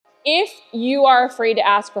if you are afraid to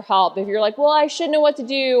ask for help, if you're like, well, I should know what to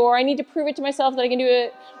do, or I need to prove it to myself that I can do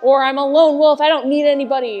it, or I'm a lone wolf, I don't need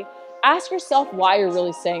anybody, ask yourself why you're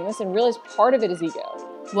really saying this and realize part of it is ego.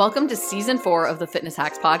 Welcome to Season 4 of the Fitness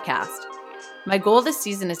Hacks Podcast. My goal this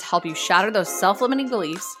season is to help you shatter those self-limiting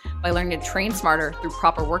beliefs by learning to train smarter through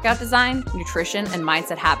proper workout design, nutrition, and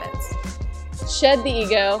mindset habits. Shed the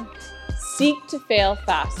ego, seek to fail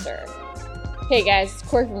faster. Hey guys, it's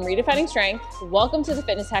Corey from Redefining Strength. Welcome to the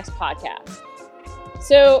Fitness Hacks Podcast.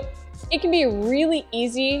 So it can be really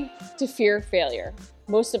easy to fear failure.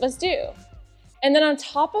 Most of us do. And then on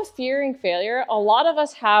top of fearing failure, a lot of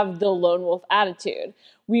us have the lone wolf attitude.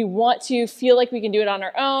 We want to feel like we can do it on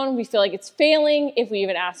our own. We feel like it's failing if we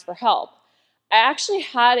even ask for help. I actually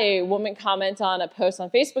had a woman comment on a post on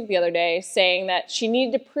Facebook the other day saying that she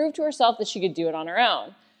needed to prove to herself that she could do it on her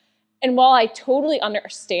own. And while I totally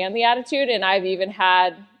understand the attitude, and I've even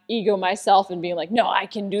had ego myself and being like, no, I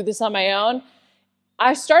can do this on my own,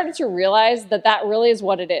 I started to realize that that really is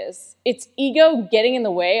what it is. It's ego getting in the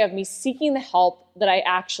way of me seeking the help that I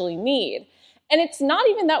actually need. And it's not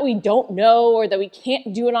even that we don't know or that we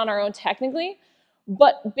can't do it on our own technically,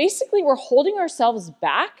 but basically we're holding ourselves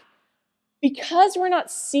back because we're not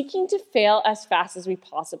seeking to fail as fast as we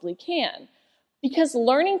possibly can. Because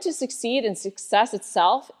learning to succeed and success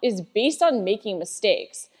itself is based on making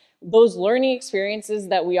mistakes, those learning experiences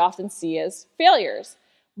that we often see as failures.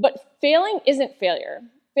 But failing isn't failure.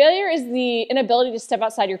 Failure is the inability to step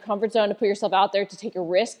outside your comfort zone, to put yourself out there, to take a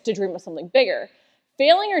risk, to dream of something bigger.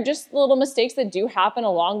 Failing are just little mistakes that do happen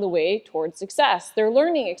along the way towards success. They're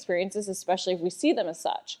learning experiences, especially if we see them as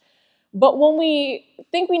such. But when we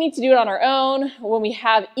think we need to do it on our own, when we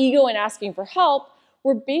have ego in asking for help,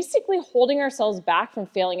 we're basically holding ourselves back from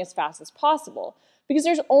failing as fast as possible because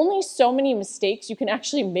there's only so many mistakes you can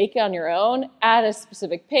actually make on your own at a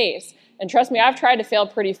specific pace. And trust me, I've tried to fail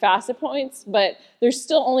pretty fast at points, but there's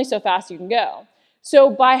still only so fast you can go. So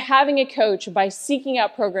by having a coach, by seeking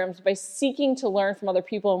out programs, by seeking to learn from other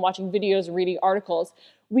people and watching videos and reading articles,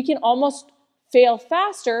 we can almost fail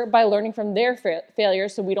faster by learning from their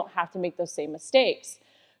failures so we don't have to make those same mistakes.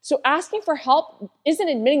 So asking for help isn't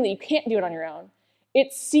admitting that you can't do it on your own.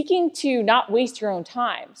 It's seeking to not waste your own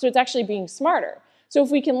time. So it's actually being smarter. So if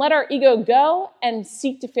we can let our ego go and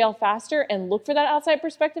seek to fail faster and look for that outside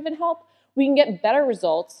perspective and help, we can get better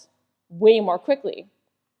results way more quickly.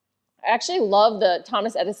 I actually love the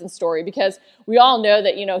Thomas Edison story because we all know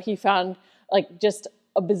that, he found like just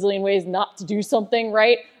a bazillion ways not to do something,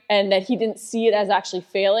 right? And that he didn't see it as actually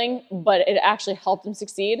failing, but it actually helped him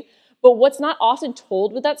succeed. But what's not often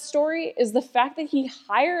told with that story is the fact that he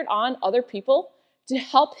hired on other people to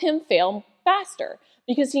help him fail faster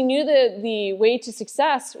because he knew the way to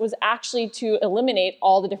success was actually to eliminate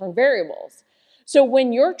all the different variables. So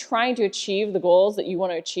when you're trying to achieve the goals that you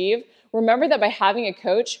want to achieve, remember that by having a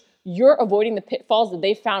coach, you're avoiding the pitfalls that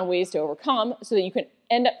they found ways to overcome so that you can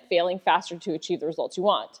end up failing faster to achieve the results you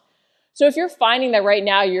want. So if you're finding that right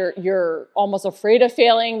now you're almost afraid of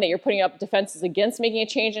failing, that you're putting up defenses against making a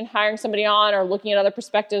change and hiring somebody on or looking at other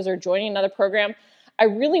perspectives or joining another program, I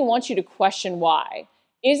really want you to question why.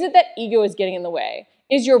 Is it that ego is getting in the way?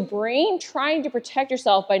 Is your brain trying to protect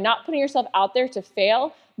yourself by not putting yourself out there to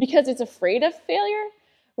fail because it's afraid of failure?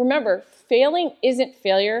 Remember, failing isn't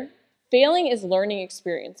failure. Failing is learning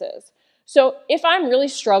experiences. So if I'm really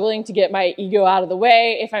struggling to get my ego out of the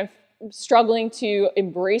way, if I'm struggling to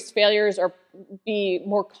embrace failures or be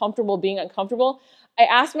more comfortable being uncomfortable, I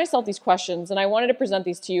ask myself these questions, and I wanted to present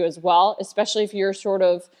these to you as well, especially if you're sort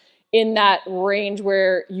of in that range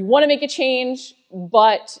where you want to make a change,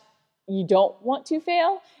 but you don't want to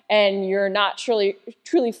fail, and you're not truly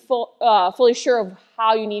fully sure of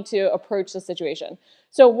how you need to approach the situation.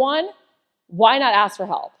 So one, why not ask for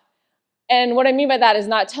help? And what I mean by that is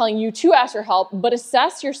not telling you to ask for help, but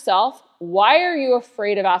assess yourself. Why are you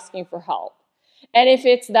afraid of asking for help? And if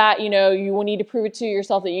it's that, you will need to prove it to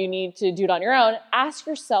yourself that you need to do it on your own, ask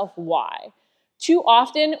yourself why. Too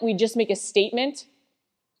often, we just make a statement.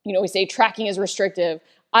 We say tracking is restrictive.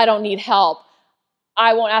 I don't need help.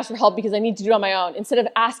 I won't ask for help because I need to do it on my own, instead of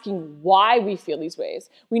asking why we feel these ways.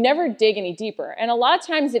 We never dig any deeper. And a lot of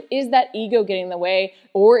times it is that ego getting in the way,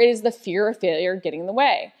 or it is the fear of failure getting in the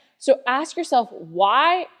way. So ask yourself,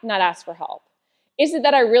 why not ask for help? Is it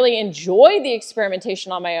that I really enjoy the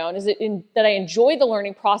experimentation on my own? Is it that I enjoy the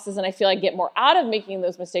learning process and I feel I get more out of making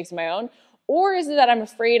those mistakes on my own? Or is it that I'm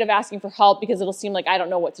afraid of asking for help because it'll seem like I don't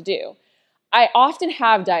know what to do? I often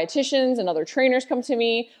have dietitians and other trainers come to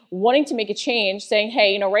me wanting to make a change, saying,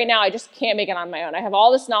 hey, right now I just can't make it on my own. I have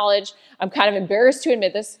all this knowledge. I'm kind of embarrassed to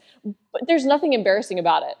admit this, but there's nothing embarrassing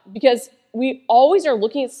about it because we always are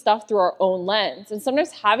looking at stuff through our own lens. And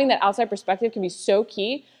sometimes having that outside perspective can be so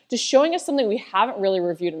key to showing us something we haven't really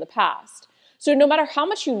reviewed in the past. So no matter how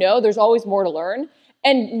much you know, there's always more to learn.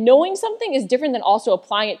 And knowing something is different than also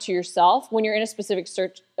applying it to yourself when you're in a specific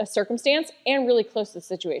circumstance and really close to the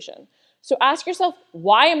situation. So ask yourself,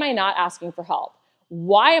 why am I not asking for help?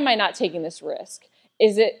 Why am I not taking this risk?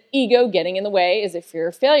 Is it ego getting in the way? Is it fear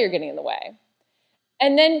of failure getting in the way?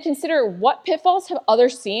 And then consider, what pitfalls have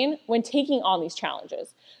others seen when taking on these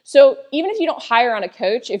challenges? So even if you don't hire on a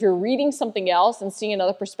coach, if you're reading something else and seeing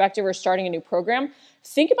another perspective or starting a new program,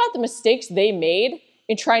 think about the mistakes they made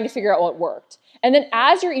in trying to figure out what worked. And then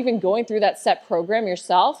as you're even going through that set program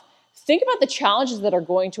yourself, think about the challenges that are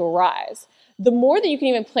going to arise. The more that you can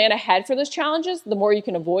even plan ahead for those challenges, the more you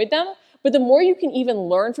can avoid them, but the more you can even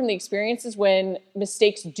learn from the experiences when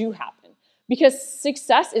mistakes do happen. Because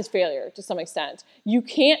success is failure to some extent. You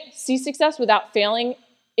can't see success without failing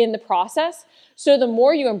in the process. So the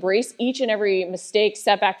more you embrace each and every mistake,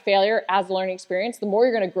 setback, failure as a learning experience, the more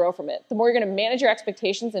you're going to grow from it. The more you're going to manage your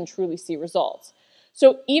expectations and truly see results.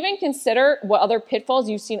 So even consider what other pitfalls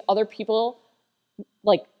you've seen other people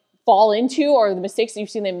like fall into, or the mistakes that you've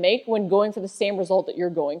seen them make when going for the same result that you're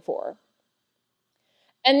going for.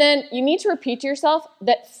 And then you need to repeat to yourself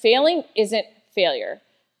that failing isn't failure.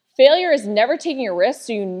 Failure is never taking a risk,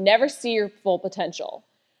 so you never see your full potential.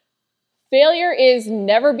 Failure is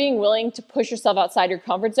never being willing to push yourself outside your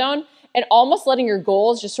comfort zone and almost letting your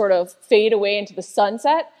goals just sort of fade away into the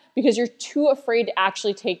sunset because you're too afraid to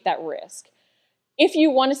actually take that risk. If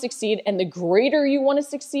you want to succeed, and the greater you want to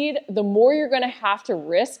succeed, the more you're going to have to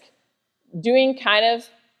risk doing kind of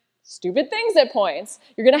stupid things at points.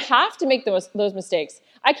 You're going to have to make those mistakes.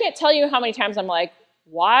 I can't tell you how many times I'm like,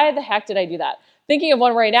 why the heck did I do that? Thinking of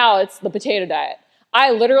one right now, it's the potato diet.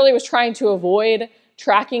 I literally was trying to avoid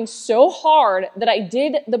tracking so hard that I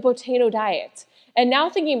did the potato diet. And now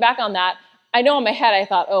thinking back on that, I know in my head I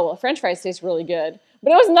thought, oh, well, French fries taste really good.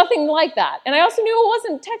 But it was nothing like that. And I also knew it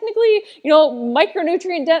wasn't technically,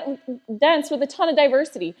 micronutrient dense with a ton of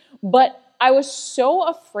diversity. But I was so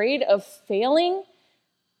afraid of failing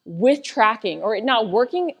with tracking or it not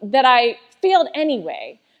working that I failed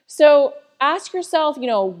anyway. So ask yourself,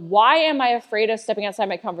 why am I afraid of stepping outside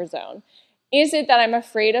my comfort zone? Is it that I'm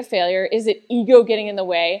afraid of failure? Is it ego getting in the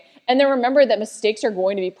way? And then remember that mistakes are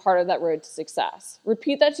going to be part of that road to success.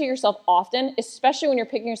 Repeat that to yourself often, especially when you're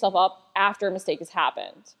picking yourself up after a mistake has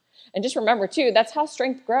happened. And just remember too, that's how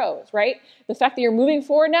strength grows, right? The fact that you're moving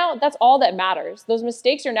forward now, that's all that matters. Those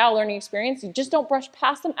mistakes are now a learning experience. You just don't brush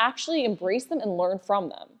past them, actually embrace them and learn from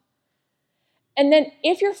them. And then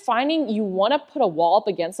if you're finding you want to put a wall up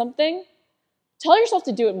against something, tell yourself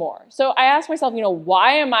to do it more. So I ask myself,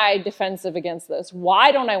 why am I defensive against this?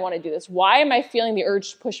 Why don't I want to do this? Why am I feeling the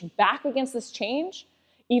urge to push back against this change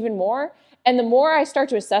even more? And the more I start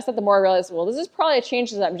to assess that, the more I realize, well, this is probably a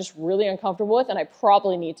change that I'm just really uncomfortable with and I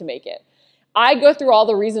probably need to make it. I go through all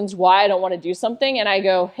the reasons why I don't want to do something and I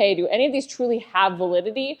go, hey, do any of these truly have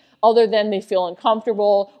validity other than they feel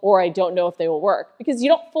uncomfortable or I don't know if they will work? Because you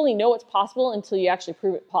don't fully know what's possible until you actually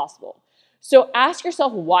prove it possible. So ask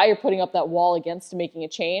yourself why you're putting up that wall against making a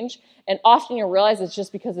change. And often you'll realize it's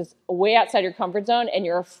just because it's way outside your comfort zone and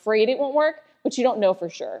you're afraid it won't work, but you don't know for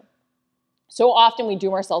sure. So often we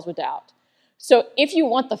doom ourselves with doubt. So if you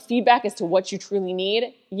want the feedback as to what you truly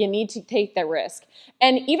need, you need to take that risk.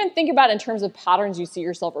 And even think about it in terms of patterns you see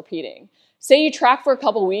yourself repeating. Say you track for a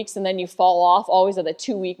couple weeks and then you fall off always at the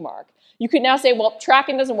 2-week mark. You could now say, well,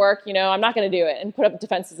 tracking doesn't work, I'm not going to do it, and put up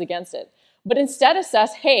defenses against it. But instead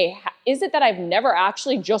assess, hey, is it that I've never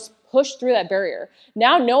actually just pushed through that barrier?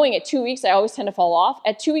 Now knowing at 2 weeks I always tend to fall off,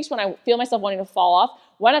 at 2 weeks when I feel myself wanting to fall off,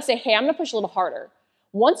 why not say, hey, I'm going to push a little harder?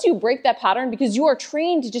 Once you break that pattern, because you are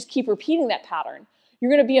trained to just keep repeating that pattern,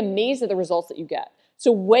 you're going to be amazed at the results that you get.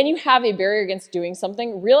 So when you have a barrier against doing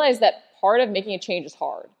something, realize that part of making a change is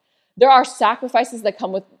hard. There are sacrifices that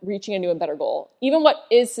come with reaching a new and better goal. Even what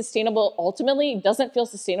is sustainable ultimately doesn't feel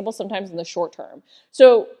sustainable sometimes in the short term.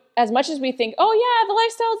 So as much as we think, oh yeah, the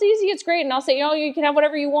lifestyle's easy, it's great, and I'll say, you can have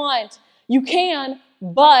whatever you want. You can,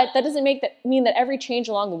 but that doesn't mean that every change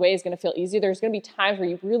along the way is going to feel easy. There's going to be times where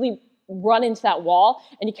you really run into that wall,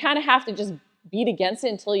 and you kind of have to just beat against it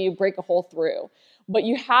until you break a hole through. But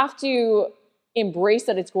you have to embrace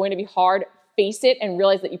that it's going to be hard, face it, and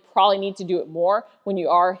realize that you probably need to do it more when you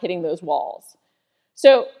are hitting those walls.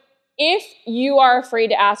 So if you are afraid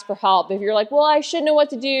to ask for help, if you're like, well, I should know what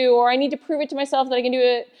to do, or I need to prove it to myself that I can do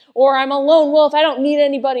it, or I'm a lone wolf, I don't need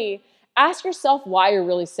anybody, ask yourself why you're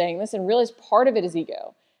really saying this and realize part of it is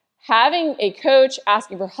ego. Having a coach,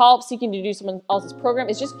 asking for help, seeking to do someone else's program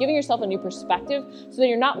is just giving yourself a new perspective so that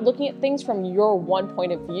you're not looking at things from your one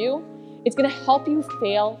point of view. It's going to help you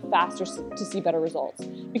fail faster to see better results,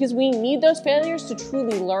 because we need those failures to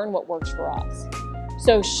truly learn what works for us.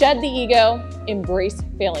 So shed the ego, embrace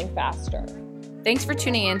failing faster. Thanks for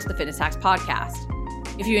tuning in to the Fitness Hacks Podcast.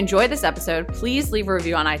 If you enjoyed this episode, please leave a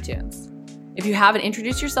review on iTunes. If you haven't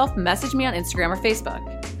introduced yourself, message me on Instagram or Facebook.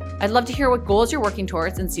 I'd love to hear what goals you're working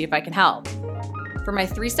towards and see if I can help. For my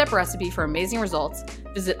 3-step recipe for amazing results,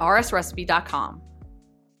 visit rsrecipe.com.